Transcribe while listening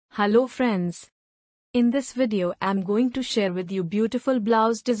Hello friends. In this video I'm going to share with you beautiful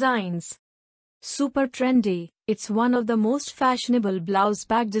blouse designs. Super trendy, it's one of the most fashionable blouse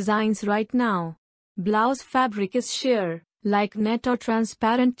bag designs right now. Blouse fabric is sheer, like net or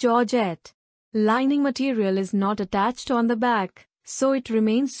transparent georgette. Lining material is not attached on the back, so it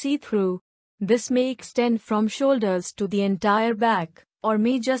remains see-through. This may extend from shoulders to the entire back, or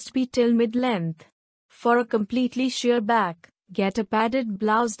may just be till mid-length. For a completely sheer back, get a padded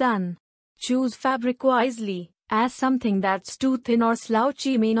blouse done. Choose fabric wisely, as something that's too thin or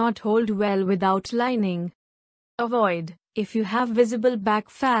slouchy may not hold well without lining. Avoid, if you have visible back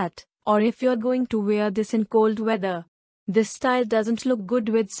fat, or if you're going to wear this in cold weather. This style doesn't look good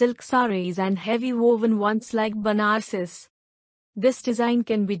with silk saris and heavy woven ones like Banarsis. This design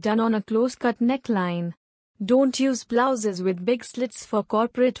can be done on a close-cut neckline. Don't use blouses with big slits for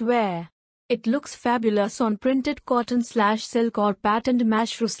corporate wear. It looks fabulous on printed cotton/silk or patterned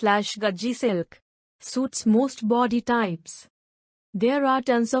mashru/gudgy silk. Suits most body types. There are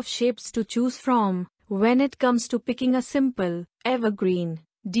tons of shapes to choose from when it comes to picking a simple, evergreen,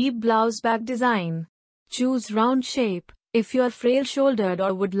 deep blouse bag design. Choose round shape if you're frail-shouldered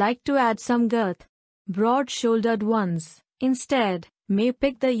or would like to add some girth. Broad-shouldered ones, instead, may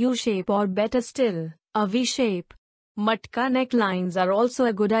pick the U shape or better still, a V shape. Matka necklines are also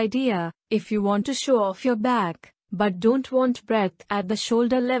a good idea if you want to show off your back, but don't want breadth at the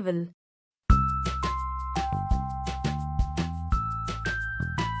shoulder level.